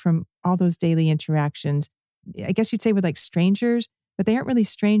disappear from all those daily interactions? I guess you'd say with like strangers, but they aren't really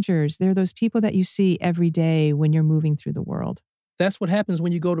strangers. They're those people that you see every day when you're moving through the world. That's what happens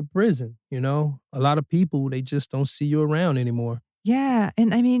when you go to prison, you know? A lot of people, they just don't see you around anymore. Yeah,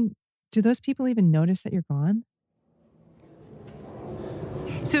 and I mean, do those people even notice that you're gone?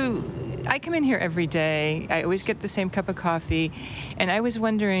 So I come in here every day. I always get the same cup of coffee. And I was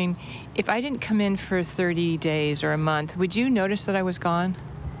wondering, if I didn't come in for 30 days or a month, would you notice that I was gone?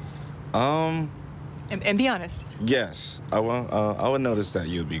 And be honest. Yes, I would notice that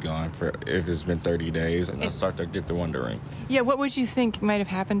you'd be gone for if it's been 30 days, and I'll start to get to wondering. Yeah, what would you think might have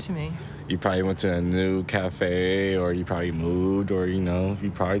happened to me? You probably went to a new cafe, or you probably moved, or,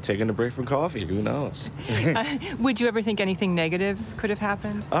 you probably taken a break from coffee. Who knows? Would you ever think anything negative could have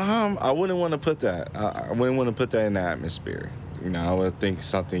happened? I wouldn't want to put that. I wouldn't want to put that in the atmosphere. I would think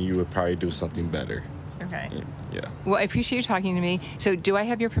you would probably do something better. Okay. Yeah. Well, I appreciate you talking to me. So do I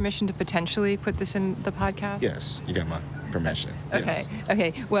have your permission to potentially put this in the podcast? Yes, you got my permission. Okay. Yes.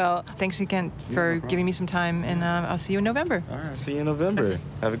 Okay. Well, thanks again for giving me some time, and I'll see you in November. All right. See you in November.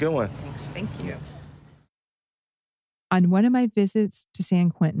 Have a good one. Thanks. Thank you. On one of my visits to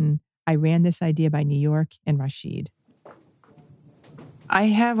San Quentin, I ran this idea by New York and Rashid. I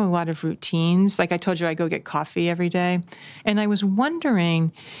have a lot of routines. Like I told you, I go get coffee every day. And I was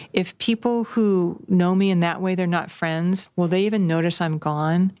wondering if people who know me in that way, they're not friends, will they even notice I'm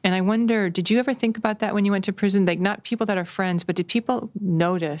gone? And I wonder, did you ever think about that when you went to prison? Like not people that are friends, but did people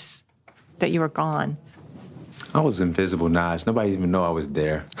notice that you were gone? I was invisible, Naj. Nobody even know I was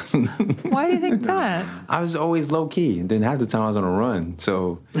there. Why do you think that? I was always low-key. And then half the time I was on a run.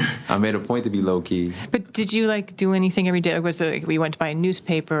 So I made a point to be low-key. But did you do anything every day? Was it we went to buy a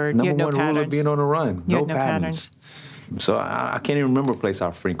newspaper? You had no Number one patterns? rule of being on a run. You No had no patterns. So I can't even remember a place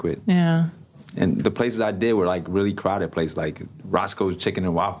I frequent. Yeah. And the places I did were really crowded places, like Roscoe's Chicken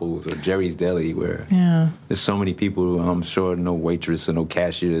and Waffles or Jerry's Deli, where there's so many people. I'm sure no waitress or no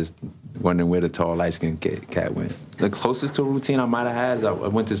cashier is wondering where the tall, light-skinned cat went. The closest to a routine I might have had is I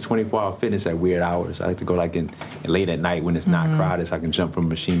went to this 24-hour fitness at weird hours. I like to go in late at night when it's not crowded, so I can jump from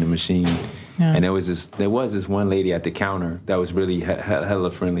machine to machine. Yeah. And there was this one lady at the counter that was really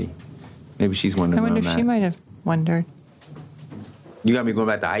hella friendly. Maybe she's wondering. I wonder if she might have wondered. You got me going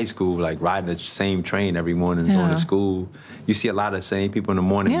back to high school, like riding the same train every morning, going to school. You see a lot of the same people in the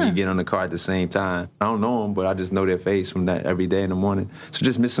morning when you get on the car at the same time. I don't know them, but I just know their face from that every day in the morning. So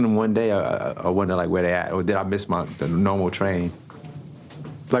just missing them one day, I wonder like where they at, or did I miss the normal train?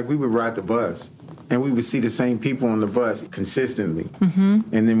 Like we would ride the bus, and we would see the same people on the bus consistently. Mm-hmm.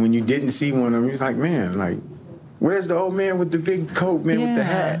 And then when you didn't see one of them, you was like, man, like, where's the old man with the big coat, man, with the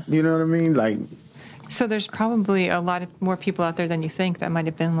hat? You know what I mean? Like. So there's probably a lot more people out there than you think that might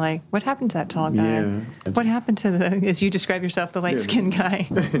have been like, what happened to that tall guy? Yeah. What happened to as you describe yourself, the light-skinned guy?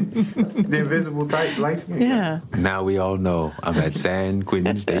 The invisible type light-skinned guy. Now we all know I'm at San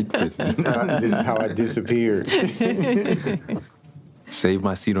Quentin State Prison. This is how I disappeared. Save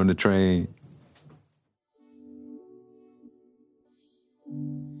my seat on the train.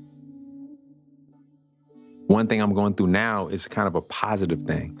 One thing I'm going through now is kind of a positive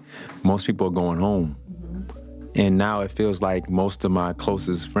thing. Most people are going home. And now it feels like most of my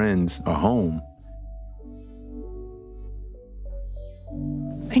closest friends are home.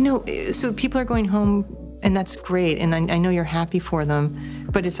 I know. So people are going home, and that's great. And I know you're happy for them.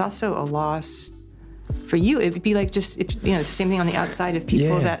 But it's also a loss for you. It would be like just, it's the same thing on the outside of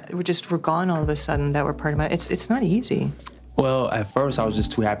people that were gone all of a sudden that were part of my, it's not easy. Well, at first I was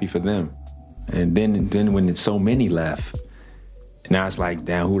just too happy for them. And then when so many left, now it's like,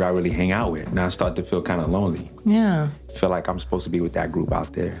 damn, who do I really hang out with? Now I start to feel kind of lonely. Yeah. I feel like I'm supposed to be with that group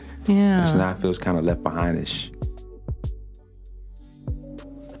out there. Yeah. So now it feels kind of left behind-ish.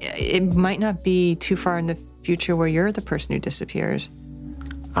 It might not be too far in the future where you're the person who disappears.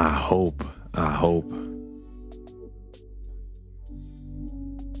 I hope.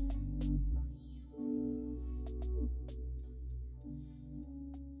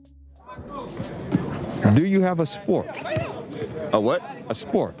 Do you have a spork? A what? A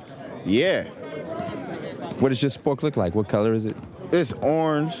spork. Yeah. What does your spork look like? What color is it? It's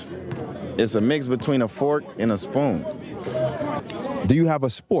orange. It's a mix between a fork and a spoon. Do you have a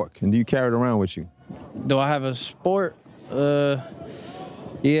spork, and do you carry it around with you? Do I have a sport?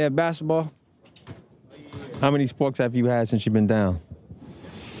 Yeah, basketball. How many sporks have you had since you've been down?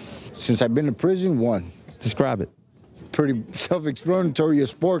 Since I've been in prison, one. Describe it. Pretty self-explanatory. A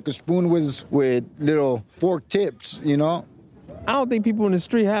spork, a spoon with little fork tips, you know? I don't think people in the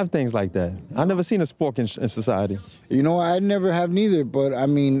street have things like that. I've never seen a spork in society. You know, I never have neither, but I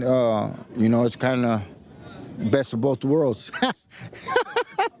mean, it's kind of best of both worlds.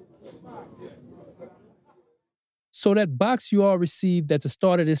 So that box you all received at the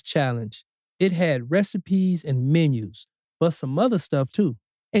start of this challenge, it had recipes and menus, but some other stuff too.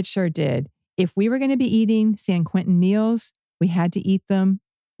 It sure did. If we were going to be eating San Quentin meals, we had to eat them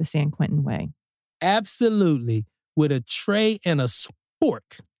the San Quentin way. Absolutely. With a tray and a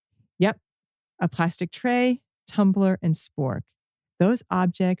spork. Yep. A plastic tray, tumbler, and spork. Those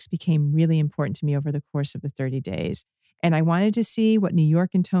objects became really important to me over the course of the 30 days. And I wanted to see what New York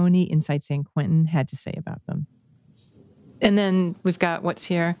and Tony inside San Quentin had to say about them. And then we've got what's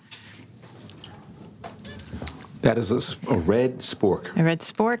here. That is a red spork. A red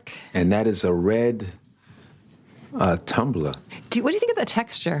spork. And that is a red tumbler. What do you think of the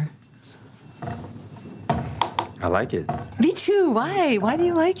texture? I like it. Me too. Why? Why do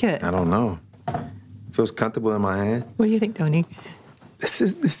you like it? I don't know. Feels comfortable in my hand. What do you think, Tony?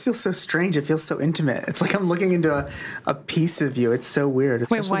 This feels so strange. It feels so intimate. It's like I'm looking into a piece of you. It's so weird.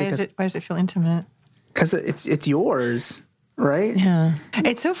 Wait, why does it feel intimate? Because it's yours, right? Yeah.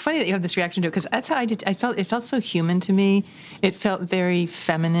 It's so funny that you have this reaction to it, because that's how I did. It felt so human to me. It felt very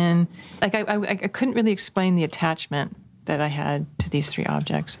feminine. Like I couldn't really explain the attachment that I had to these three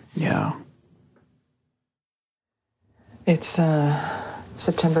objects. Yeah. It's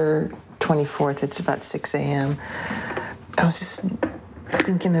September 24th. It's about 6 a.m. I was just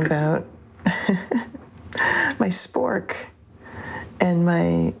thinking about my spork and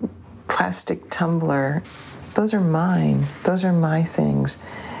my plastic tumbler. Those are mine. Those are my things.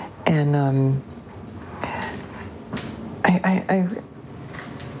 And I'm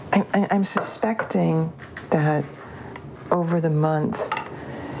suspecting that over the month,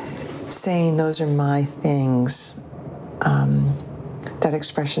 saying those are my things, that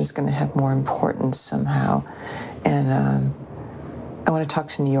expression is going to have more importance somehow. And I want to talk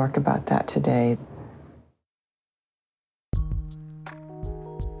to New York about that today.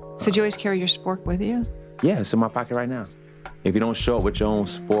 So do you always carry your spork with you? Yeah, it's in my pocket right now. If you don't show up with your own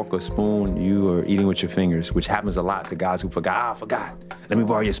spork or spoon, you are eating with your fingers, which happens a lot to guys who forgot. I forgot. Let me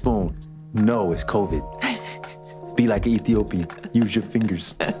borrow your spoon. No, it's COVID. Be like an Ethiopian. Use your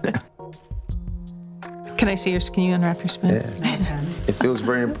fingers. Can you unwrap your spoon? Yeah. It feels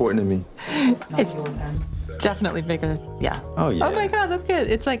very important to me. Definitely bigger. Yeah. Oh, yeah. Oh my God, look good.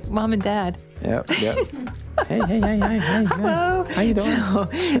 It's like mom and dad. Yep. Hey. Hello. How you doing?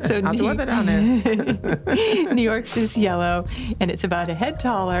 So How's the weather down there? New York's is yellow, and it's about a head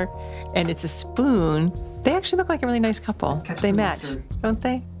taller, and it's a spoon. They actually look like a really nice couple. They match, don't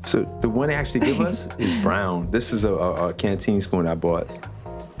they? So the one they actually give us is brown. This is a canteen spoon I bought.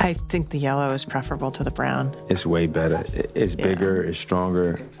 I think the yellow is preferable to the brown. It's way better. It's bigger, it's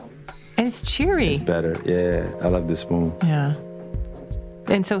stronger. And it's cheery. It's better, yeah. I love this spoon. Yeah.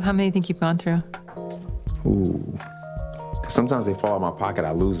 And so how many do you think you've gone through? Ooh. 'Cause sometimes they fall out of my pocket,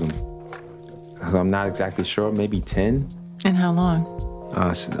 I lose them. So I'm not exactly sure, maybe 10. And how long?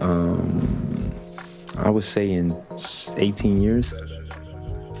 I would say in 18 years.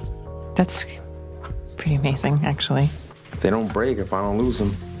 That's pretty amazing, actually. If they don't break, if I don't lose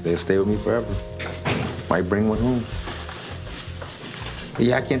them, they'll stay with me forever. Might bring one home. But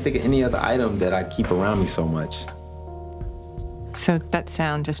yeah, I can't think of any other item that I keep around me so much. So that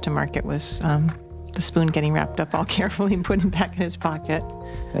sound, just to mark it, was the spoon getting wrapped up all carefully and put back in his pocket.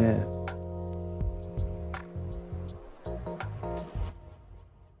 Yeah.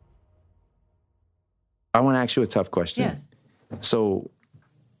 I want to ask you a tough question. Yeah. So,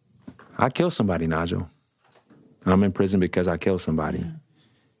 I killed somebody, Nigel. I'm in prison because I killed somebody.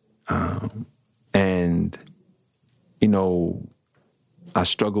 And, you know, I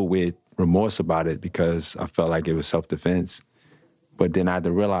struggle with remorse about it because I felt like it was self-defense. But then I had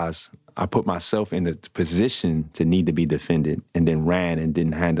to realize I put myself in a position to need to be defended and then ran and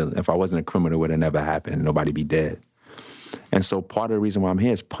didn't handle it. If I wasn't a criminal, it would have never happened. Nobody be dead. And so part of the reason why I'm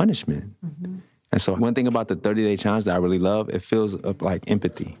here is punishment. Mm-hmm. And so one thing about the 30-day challenge that I really love, it feels like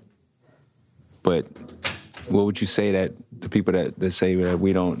empathy. But what would you say that the people that say that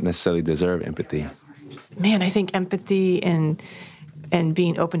we don't necessarily deserve empathy? Man, I think empathy and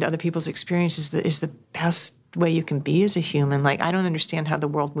being open to other people's experiences is the best way you can be as a human. Like, I don't understand how the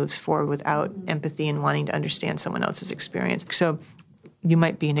world moves forward without empathy and wanting to understand someone else's experience. So you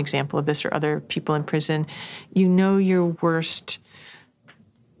might be an example of this, or other people in prison. You know your worst,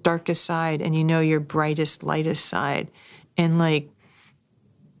 darkest side, and you know your brightest, lightest side. And like,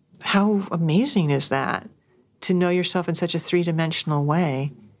 how amazing is that to know yourself in such a three-dimensional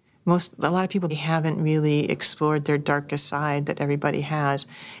way? A lot of people haven't really explored their darkest side that everybody has.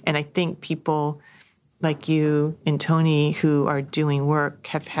 And I think people like you and Tony who are doing work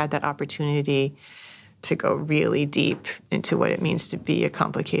have had that opportunity to go really deep into what it means to be a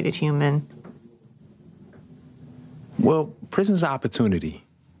complicated human. Well, prison's an opportunity.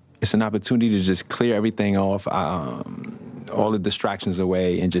 It's an opportunity to just clear everything off, all the distractions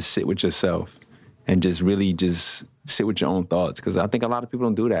away, and just sit with yourself and just really just sit with your own thoughts, because I think a lot of people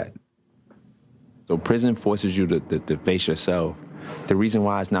don't do that. So prison forces you to face yourself. The reason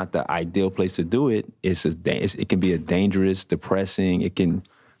why it's not the ideal place to do it is it can be a dangerous, depressing.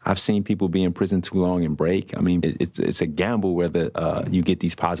 I've seen people be in prison too long and break. I mean, it's a gamble whether you get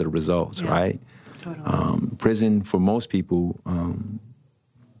these positive results, right? Totally. Prison for most people, well,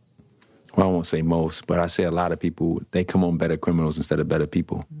 I won't say most, but I say a lot of people, they come on better criminals instead of better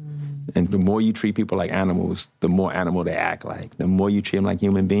people. And the more you treat people like animals, the more animal they act like. The more you treat them like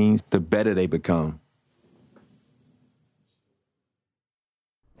human beings, the better they become.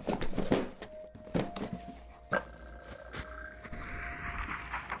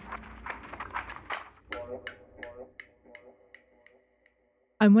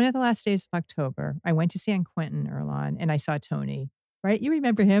 On one of the last days of October, I went to San Quentin early on, and I saw Tony, right? You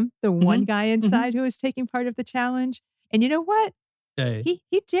remember him, the one guy inside who was taking part of the challenge. And you know what? Hey.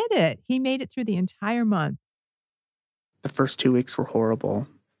 He did it. He made it through the entire month. The first 2 weeks were horrible.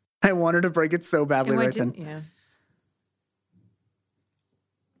 I wanted to break it so badly right then. Yeah.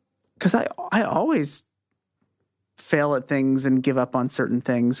 Because I always fail at things and give up on certain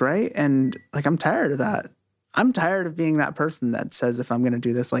things, right? And like, I'm tired of that. I'm tired of being that person that says, if I'm going to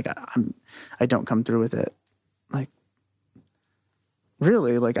do this, like I don't come through with it. Like,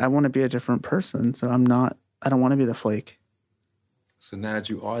 really, like I want to be a different person. So I don't want to be the flake. So now that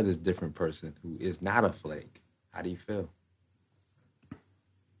you are this different person who is not a flake, how do you feel?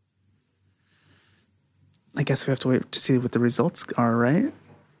 I guess we have to wait to see what the results are, right?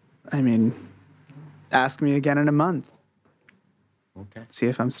 I mean, ask me again in a month. Okay. See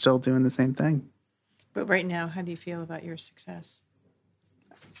if I'm still doing the same thing. But right now, how do you feel about your success?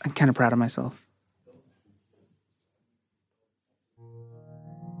 I'm kind of proud of myself.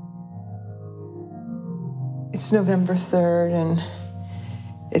 It's November 3rd, and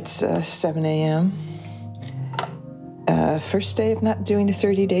it's 7 a.m. First day of not doing the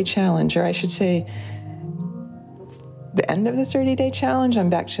 30-day challenge, or I should say, the end of the 30-day challenge, I'm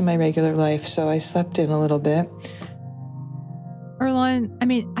back to my regular life. So I slept in a little bit. Earlonne, I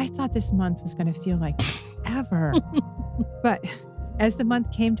mean, I thought this month was going to feel like ever. But as the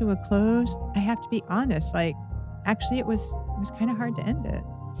month came to a close, I have to be honest, like, actually it was kind of hard to end it.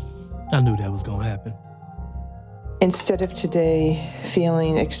 I knew that was going to happen. Instead of today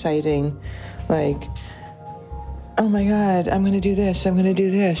feeling exciting, like, oh my God, I'm going to do this, I'm going to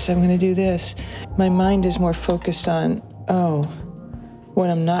do this, I'm going to do this. My mind is more focused on, what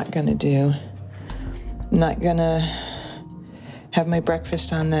I'm not going to do. I'm not going to have my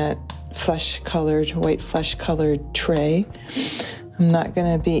breakfast on that white flesh-colored tray. I'm not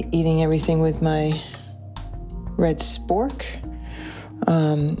going to be eating everything with my red Spork.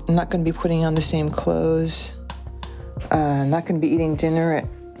 I'm not going to be putting on the same clothes. I'm not going to be eating dinner at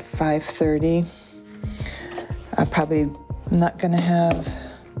 5:30. I'm probably not going to have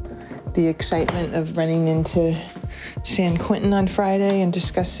the excitement of running into San Quentin on Friday and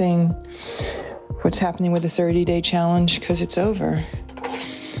discussing what's happening with the 30-day challenge because it's over.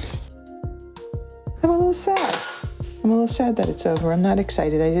 I'm a little sad. I'm a little sad that it's over. I'm not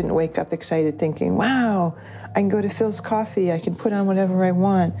excited. I didn't wake up excited thinking, wow, I can go to Phil's Coffee. I can put on whatever I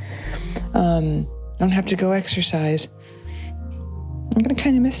want. I don't have to go exercise. I'm going to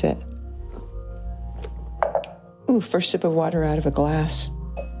kind of miss it. Ooh, first sip of water out of a glass.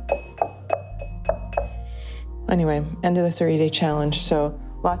 Anyway, end of the 30-day challenge. So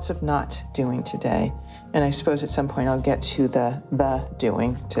lots of not doing today. And I suppose at some point I'll get to the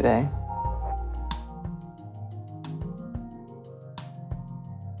doing today.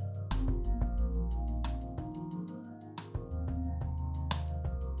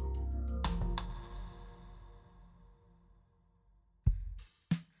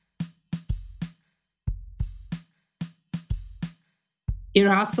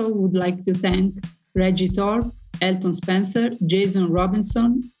 Ear Hustle would like to thank Reggie Thorpe, Elton Spencer, Jason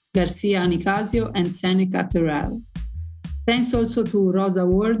Robinson, Garcia Nicasio, and Seneca Terrell. Thanks also to Rosa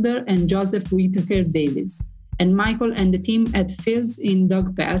Warder and Joseph Whitaker Davis, and Michael and the team at Fields in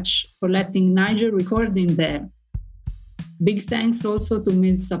Dogpatch for letting Nigel record in there. Big thanks also to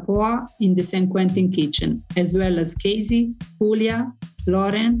Ms. Sapoa in the San Quentin kitchen, as well as Casey, Julia,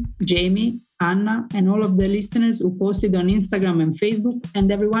 Lauren, Jamie, Anna, and all of the listeners who posted on Instagram and Facebook,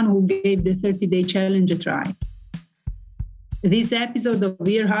 and everyone who gave the 30-day challenge a try. This episode of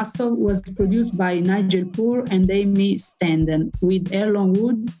Ear Hustle was produced by Nigel Poor and Amy Standen, with Erlon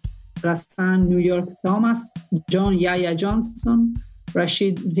Woods, Rassan New York Thomas, John Yaya Johnson,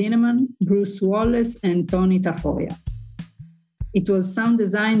 Rashid Zinneman, Bruce Wallace, and Tony Tafoya. It was sound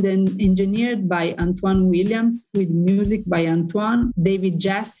designed and engineered by Antoine Williams, with music by Antoine, David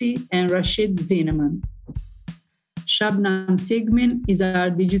Jassy, and Rashid Zinneman. Shabnam Sigmin is our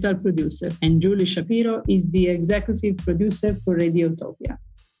digital producer, and Julie Shapiro is the executive producer for Radiotopia.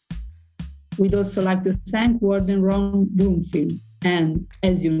 We'd also like to thank Warden Ron Broomfield. And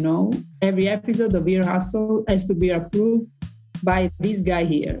as you know, every episode of Ear Hustle has to be approved by this guy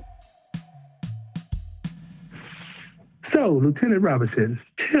here. So, Lieutenant Robinson,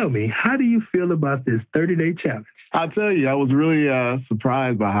 tell me, how do you feel about this 30-day challenge? I'll tell you, I was really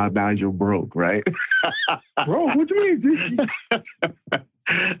surprised by how Nigel broke, right? Broke? What do you mean?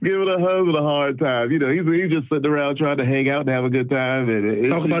 Giving a husband a hard time. You know, he's just sitting around trying to hang out and have a good time.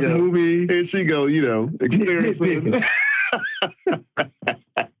 And talk about the movie. Here she go, experiencing.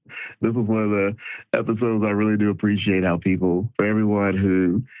 This was one of the episodes I really do appreciate how for everyone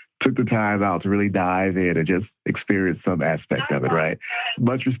who took the time out to really dive in and just experience some aspect of it, right?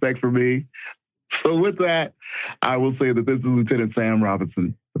 Much respect for me. So with that, I will say that this is Lieutenant Sam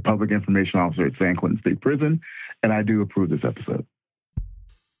Robinson, the Public Information Officer at San Quentin State Prison, and I do approve this episode.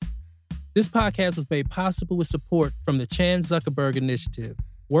 This podcast was made possible with support from the Chan Zuckerberg Initiative,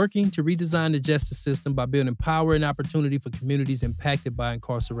 working to redesign the justice system by building power and opportunity for communities impacted by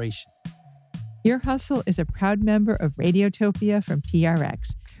incarceration. Ear Hustle is a proud member of Radiotopia from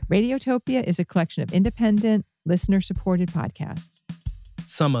PRX. Radiotopia is a collection of independent, listener-supported podcasts.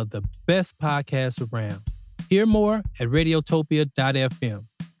 Some of the best podcasts around. Hear more at radiotopia.fm.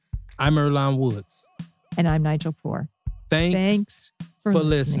 I'm Erlon Woods. And I'm Nigel Poor. Thanks for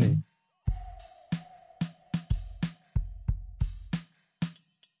listening.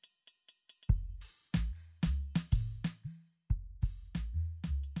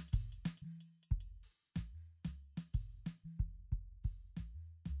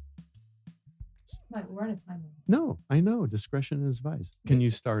 We're on a timer. No, I know. Discretion is advised. Can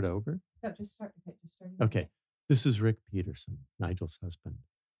you start over? No, just start. Okay. This is Rick Peterson, Nigel's husband.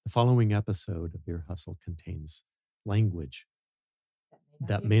 The following episode of Ear Hustle contains language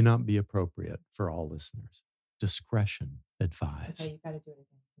that may not be appropriate for all listeners. Discretion advised. Okay, you got to do it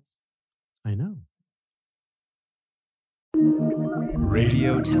again. I know.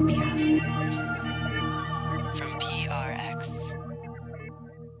 Radiotopia from PRX.